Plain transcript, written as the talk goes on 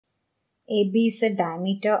AB is the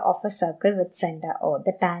diameter of a circle with center O.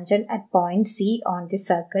 The tangent at point C on the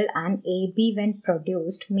circle and AB when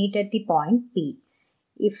produced meet at the point P.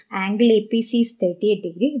 If angle APC is 38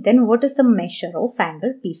 degree, then what is the measure of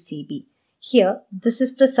angle PCB? Here, this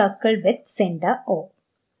is the circle with center O.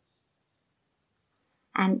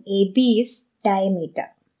 And AB is diameter.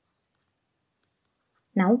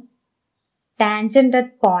 Now, tangent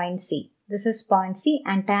at point C. This is point C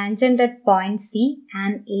and tangent at point C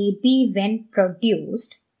and AB when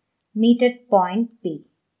produced meet at point P.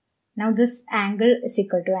 Now this angle is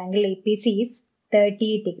equal to angle APC is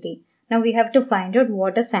 38 degree. Now we have to find out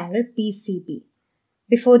what is angle PCB.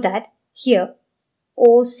 Before that, here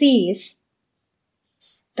OC is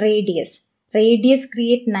radius. Radius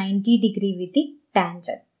create 90 degree with the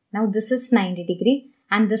tangent. Now this is 90 degree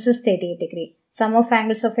and this is 38 degree. Sum of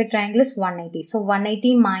angles of a triangle is 180. So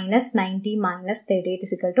 180 minus 90 minus 38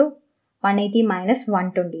 is equal to 180 minus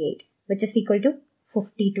 128, which is equal to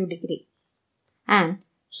 52 degree. And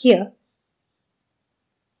here,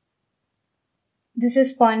 this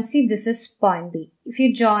is point C, this is point B. If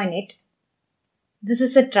you join it, this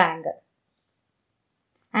is a triangle.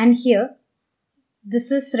 And here, this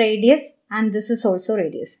is radius and this is also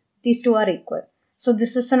radius. These two are equal. So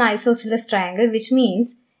this is an isosceles triangle, which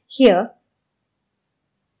means here,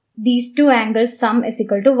 these two angles sum is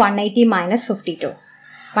equal to 180 minus 52.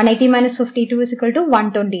 180 minus 52 is equal to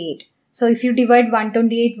 128. So if you divide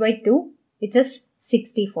 128 by 2, it is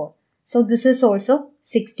 64. So this is also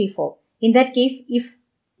 64. In that case, if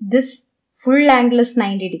this full angle is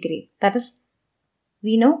 90 degree, that is,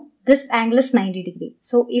 we know this angle is 90 degree.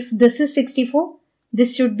 So if this is 64,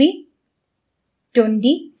 this should be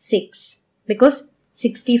 26 because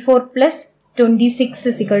 64 plus 26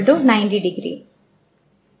 is equal to 90 degree.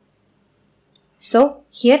 So,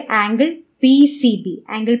 here angle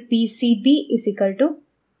PCB is equal to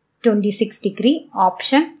 26 degree.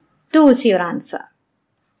 Option 2 is your answer.